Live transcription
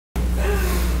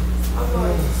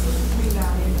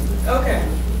Okay.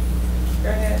 Go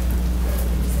ahead.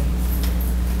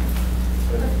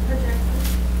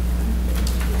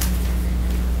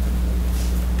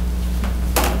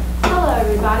 Hello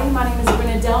everybody, my name is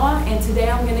Delma, and today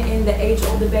I'm going to end the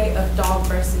age-old debate of dog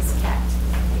versus cat.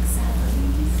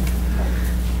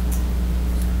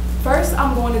 First,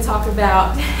 I'm going to talk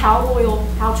about how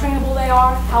trainable they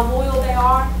are, how loyal they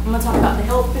are. I'm going to talk about the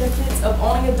health benefits of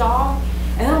owning a dog,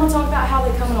 and then I'm going to talk about how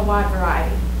they come in a wide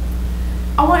variety.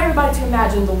 I want everybody to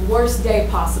imagine the worst day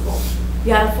possible.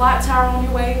 You had a flat tire on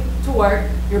your way to work,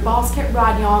 your boss kept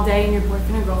riding you all day, and your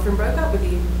boyfriend and girlfriend broke up with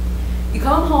you. You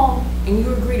come home and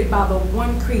you are greeted by the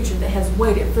one creature that has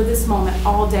waited for this moment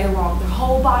all day long. Their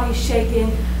whole body's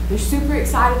shaking, they're super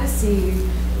excited to see you.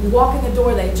 You walk in the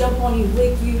door, they jump on you,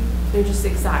 lick you, they're just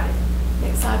excited.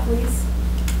 Next slide, please.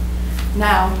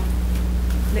 Now,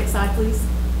 next slide, please.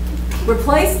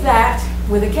 Replace that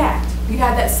with a cat. You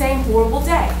had that same horrible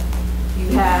day. You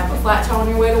have a flat tire on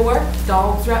your way to work,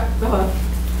 boss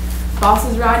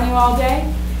is riding you all day,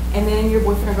 and then your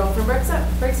boyfriend or girlfriend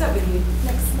breaks up with you.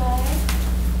 Next slide.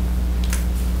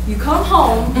 You come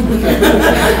home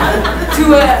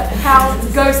to a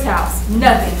ghost house,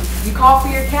 nothing. You call for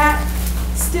your cat,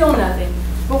 still nothing.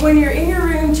 But when you're in your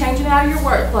room changing out of your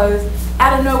work clothes,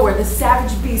 out of nowhere, the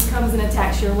savage beast comes and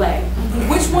attacks your leg.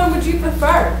 Which one would you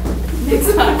prefer? Next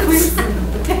slide, please.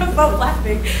 I'm both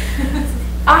laughing.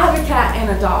 I have a cat and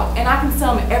a dog, and I can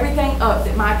sum everything up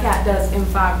that my cat does in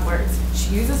 5 words.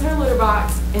 She uses her litter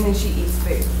box, and then she eats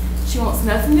food. She wants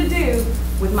nothing to do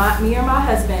with me or my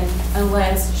husband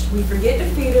unless we forget to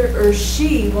feed her or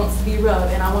she wants to be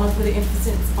rubbed, and I want to put an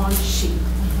emphasis on she.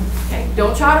 Okay?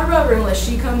 Don't try to rub her unless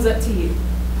she comes up to you.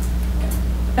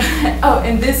 Oh,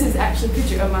 and this is actually a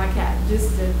picture of my cat.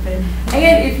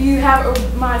 And if you have a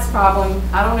mice problem,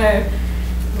 I don't know,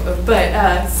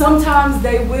 but sometimes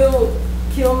they will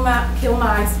kill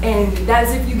mice, and that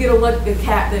is if you get a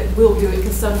cat that will do it,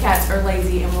 because some cats are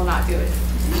lazy and will not do it.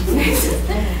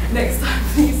 Next slide,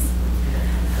 please.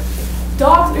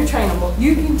 Dogs are trainable.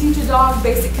 You can teach a dog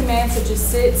basic commands such as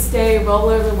sit, stay, roll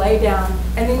over, lay down,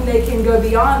 and then they can go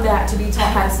beyond that to be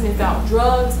taught how to sniff out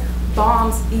drugs,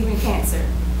 bombs, even cancer.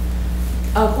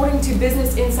 According to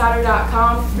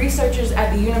BusinessInsider.com, researchers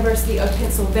at the University of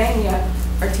Pennsylvania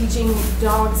are teaching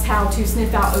dogs how to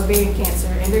sniff out ovarian cancer,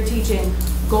 and they're teaching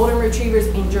golden retrievers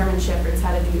and German shepherds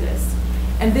how to do this.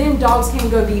 And then dogs can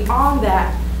go beyond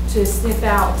that to sniff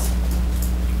out,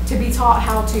 to be taught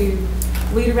how to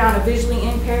lead around a visually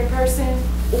impaired person,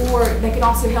 or they can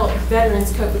also help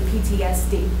veterans cope with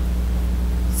PTSD.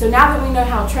 So now that we know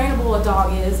how trainable a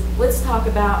dog is, let's talk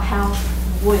about how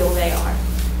loyal they are.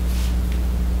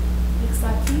 Next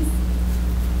slide, please.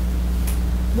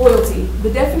 Loyalty.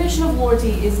 The definition of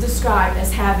loyalty is described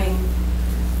as having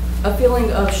a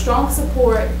feeling of strong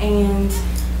support and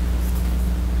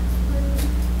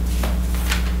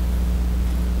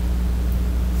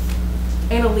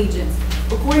allegiance.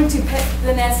 According to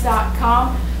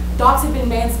PetTheNest.com, dogs have been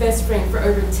man's best friend for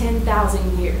over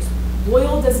 10,000 years.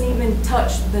 Loyal doesn't even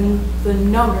touch the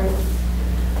number.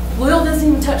 Loyal doesn't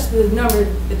even touch the number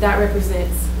that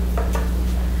represents.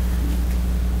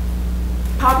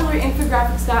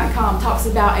 PopularInfographics.com talks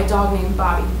about a dog named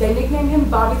Bobby. They nicknamed him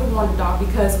Bobby the Wonder Dog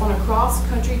because on a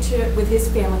cross-country trip with his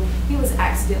family, he was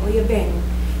accidentally abandoned.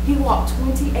 He walked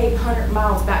 2,800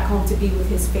 miles back home to be with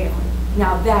his family.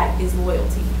 Now that is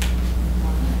loyalty.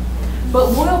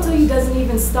 But loyalty doesn't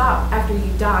even stop after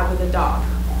you die with a dog.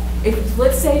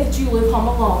 Let's say that you live home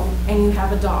alone and you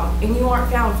have a dog and you aren't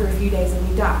found for a few days and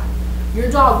you die. Your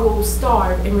dog will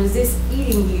starve and resist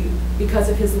eating you because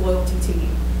of his loyalty to you.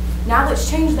 Now let's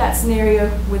change that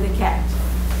scenario with a cat.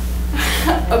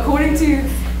 According to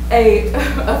a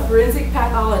forensic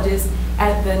pathologist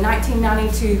at the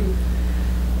 1992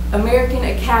 American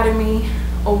Academy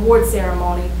Award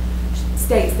ceremony,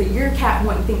 states that your cat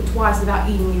wouldn't think twice about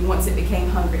eating you once it became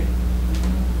hungry.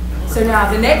 So now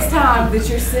the next time that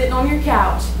you're sitting on your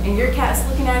couch and your cat's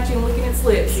looking at you and licking its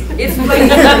lips, it's waiting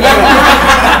for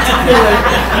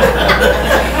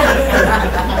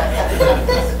you.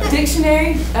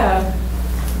 Dictionary,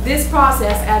 this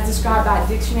process as described by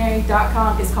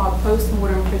dictionary.com is called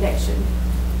post-mortem prediction.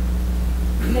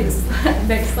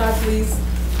 Next slide, please.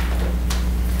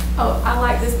 Oh, I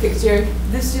like this picture.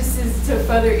 This just is to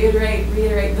further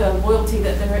reiterate the loyalty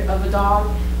that of a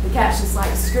dog. The cat's just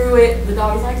like, screw it. The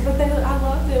dog is like, but I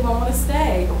love them. I want to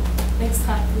stay. Next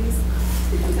slide, please.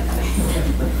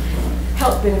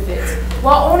 Health benefits.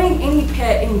 While owning any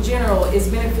pet in general is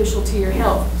beneficial to your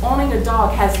health, owning a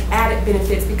dog has added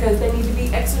benefits because they need to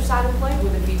be exercised and played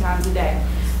with a few times a day.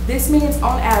 This means,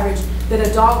 on average, that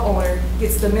a dog owner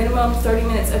gets the minimum 30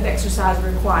 minutes of exercise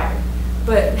required.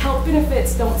 But health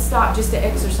benefits don't stop just at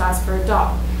exercise for a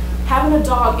dog. Having a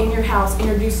dog in your house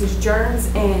introduces germs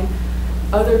and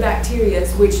other bacteria,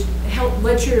 which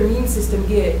let your immune system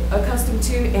get accustomed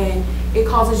to, and it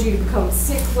causes you to become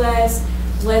sick less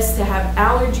to have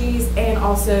allergies, and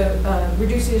also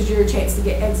reduces your chance to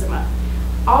get eczema.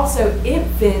 Also,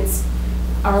 infants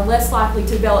are less likely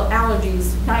to develop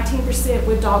allergies, 19%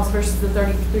 with dogs versus the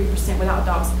 33% without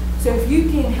dogs. So if you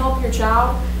can help your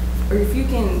child, or if you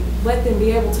can let them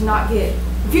be able to not get,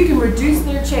 if you can reduce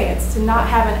their chance to not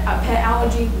have a pet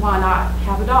allergy, why not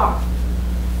have a dog?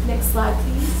 Next slide,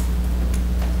 please.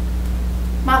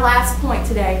 My last point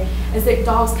today is that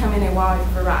dogs come in a wide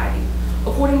variety.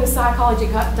 According to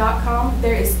psychology.com,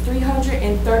 there is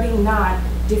 339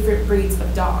 different breeds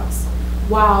of dogs,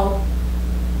 while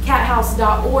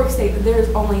cathouse.org states that there is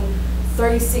only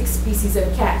 36 species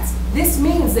of cats. This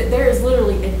means that there is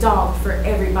literally a dog for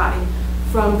everybody,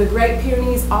 from the Great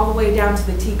Pyrenees all the way down to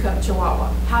the teacup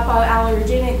Chihuahua.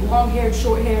 Hypoallergenic, long-haired,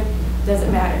 short-haired,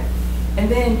 doesn't matter. And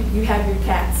then you have your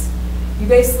cats. You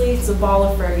basically, it's a ball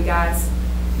of fur, you guys.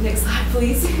 Next slide,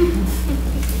 please.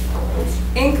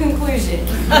 In conclusion,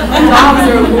 dogs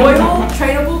are loyal,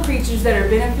 trainable creatures that are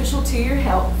beneficial to your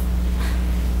health.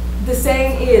 The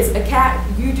saying is, a cat,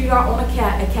 you do not own a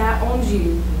cat owns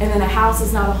you, and then a house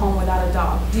is not a home without a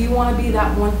dog. Do you want to be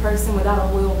that one person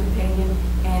without a loyal companion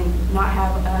and not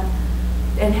have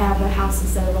a house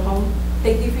instead of a home?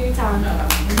 Thank you for your time.